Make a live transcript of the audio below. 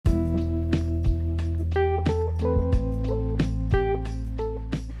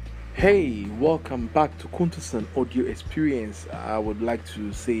Hey, welcome back to Kuntusan Audio Experience. I would like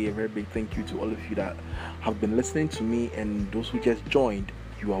to say a very big thank you to all of you that have been listening to me, and those who just joined.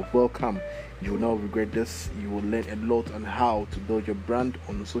 You are welcome. You will not regret this. You will learn a lot on how to build your brand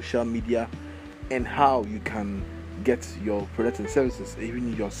on social media and how you can get your products and services,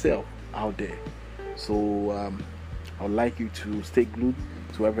 even yourself, out there. So, I would like you to stay glued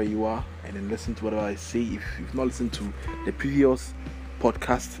to wherever you are and then listen to whatever I say. If you've not listened to the previous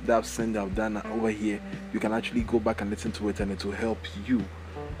podcast that I've done over here, you can actually go back and listen to it, and it will help you.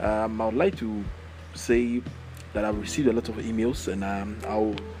 I would like to say that I've received a lot of emails, and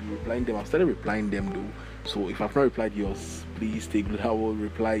I'll be replying them. I've started replying them though, so if I've not replied yours, please take I will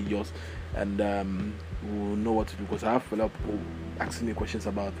reply yours, and we'll know what to do, because I have a lot of people asking me questions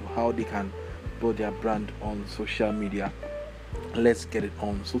about how they can build their brand on social media. Let's get it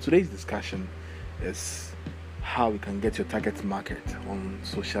on. So today's discussion is how you can get your target market on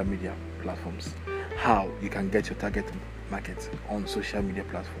social media platforms. How you can get your target market on social media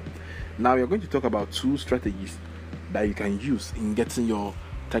platform. Now we're going to talk about two strategies that you can use in getting your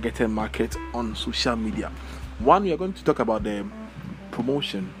targeted market on social media. One, we are going to talk about the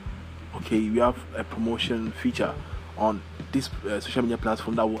promotion. Okay, we have a promotion feature on this social media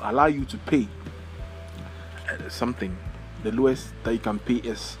platform that will allow you to pay something. The lowest that you can pay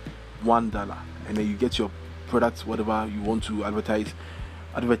is $1, and then you get your products, whatever you want to advertised.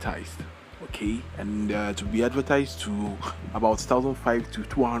 Okay, and to be advertised to about 1,500 to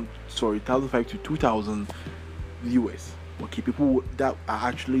 2,000 viewers. Okay, people that are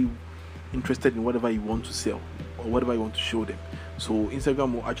actually interested in whatever you want to sell or whatever you want to show them. So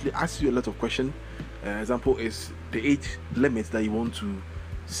Instagram will actually ask you a lot of questions. Example is the age limit that you want to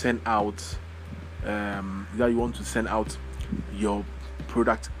send out. Your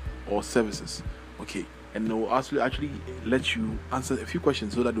product or services. Okay, and they'll actually let you answer a few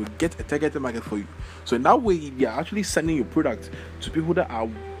questions so that they'll get a targeted market for you. So in that way, they are actually sending your product to people that are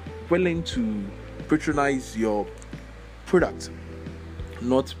willing to patronize your product,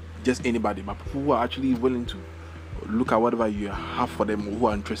 not just anybody, but people who are actually willing to look at whatever you have for them, or who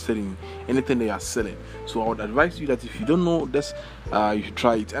are interested in anything they are selling. So I would advise you that if you don't know this, you should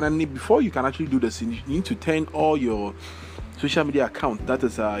try it. And then before you can actually do this, you need to turn all your social media account, that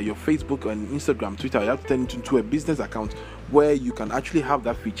is your Facebook and Instagram, Twitter, you have to turn it into a business account where you can actually have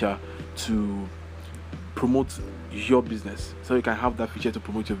that feature to promote your business. So you can have that feature to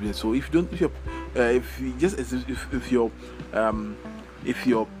promote your business. So if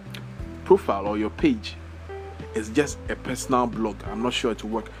your profile or your page is just a personal blog, I'm not sure it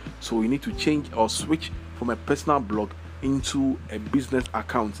will work. So you need to change or switch from a personal blog into a business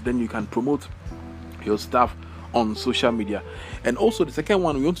account. Then you can promote your stuff on social media. And also the second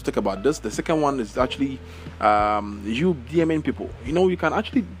one we want to talk about this. The second one is actually you DMing people. You can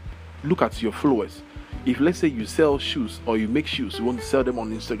actually look at your followers. If let's say you sell shoes or you make shoes, you want to sell them on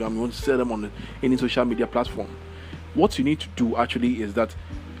Instagram, you want to sell them on any social media platform, what you need to do actually is that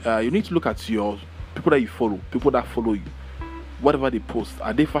you need to look at your people that you follow, people that follow you. Whatever they post,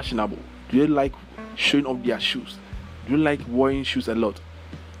 are they fashionable? Do they like showing off their shoes? Do they like wearing shoes a lot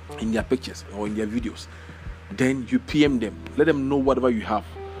in their pictures or in their videos? Then you PM them, let them know whatever you have,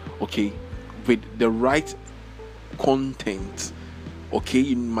 okay, with the right content. Okay,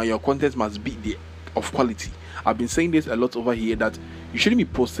 your content must be of quality. I've been saying this a lot over here, that you shouldn't be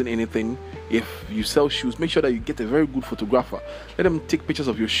posting anything. If you sell shoes, make sure that you get a very good photographer. Let them take pictures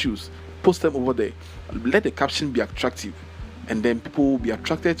of your shoes, post them over there. Let the caption be attractive, and then people will be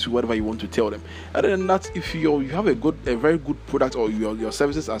attracted to whatever you want to tell them. Other than that, if you have a very good product, or your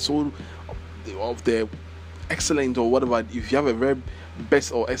services are sold of the excellent or whatever, if you have a very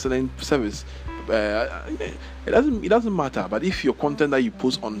best or excellent service, it doesn't matter. But if your content that you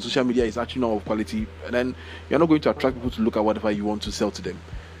post on social media is actually not of quality, then you're not going to attract people to look at whatever you want to sell to them.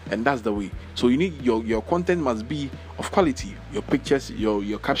 And that's the way. So you need your content must be of quality. Your pictures,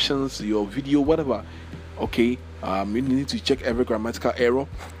 your captions, your video, whatever. Okay, you need to check every grammatical error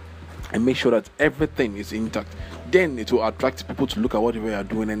and make sure that everything is intact. Then it will attract people to look at whatever you are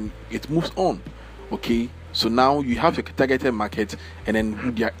doing, and it moves on. Okay, so now you have your targeted market, and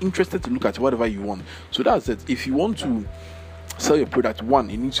then they are interested to look at whatever you want. So that's it. If you want to sell your product, one,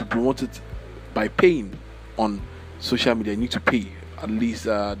 you need to promote it by paying on social media. You need to pay at least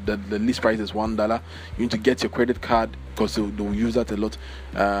the list price is $1. You need to get your credit card, because they'll use that a lot.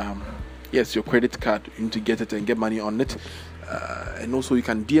 Yes, your credit card, you need to get it and get money on it. And also you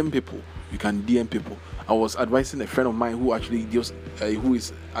can DM people. I was advising a friend of mine who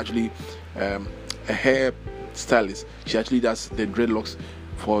is actually a hair stylist. She actually does the dreadlocks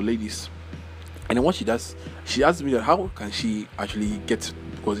for ladies. And then what she does, she asked me that how can she actually get,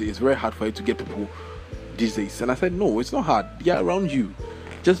 because it's very hard for her to get people these days. And I said, no, it's not hard. They are around you.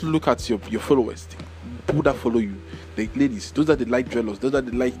 Just look at your followers, people that follow you, the ladies, those that they like jewelers, those that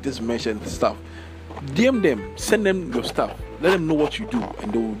they like this mesh and stuff. DM them, send them your stuff, let them know what you do,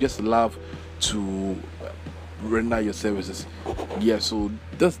 and they will just love to render your services. Yeah, so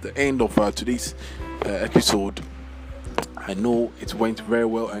that's the end of today's episode. I know it went very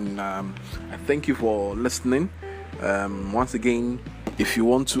well, and I thank you for listening. Once again, if you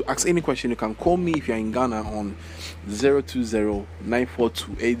want to ask any question, you can call me if you're in Ghana on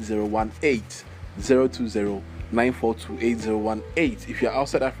 020-942-8018. 020-942-8018. If you're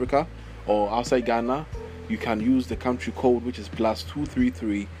outside Africa or outside Ghana, you can use the country code, which is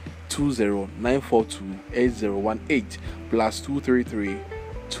 +233 20-942-8018, +233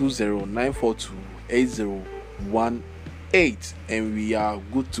 20-942-8018, and we are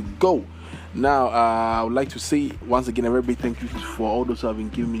good to go. Now, I would like to say once again a very big thank you for all those who have been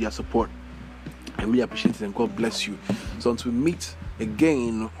giving me their support. I really appreciate it, and God bless you. So until we meet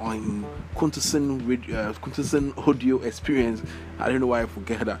again on Quintessence Audio Experience. I don't know why I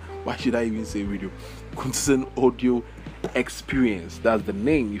forget that. Why should I even say video? Quintessence Audio Experience. That's the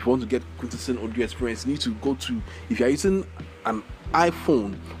name. If you want to get Quintessence Audio Experience, you need to go to, if you are using an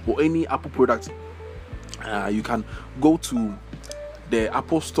iPhone or any Apple product, you can go to the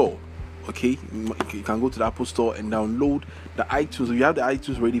Apple Store. Okay, you can go to the Apple Store and download the iTunes. If you have the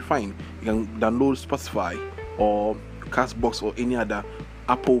iTunes already, fine. You can download Spotify or Castbox or any other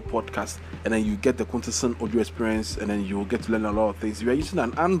Apple podcast, and then you get the Quintessence Audio Experience, and then you will get to learn a lot of things. If you are using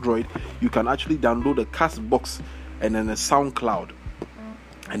an Android, you can actually download the Castbox and then a SoundCloud,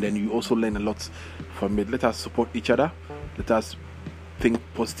 and then you also learn a lot from it. Let us support each other. Let us think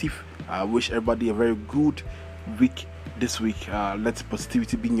positive. I wish everybody a very good week this week. Let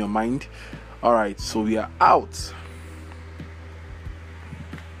positivity be in your mind. All right, so we are out.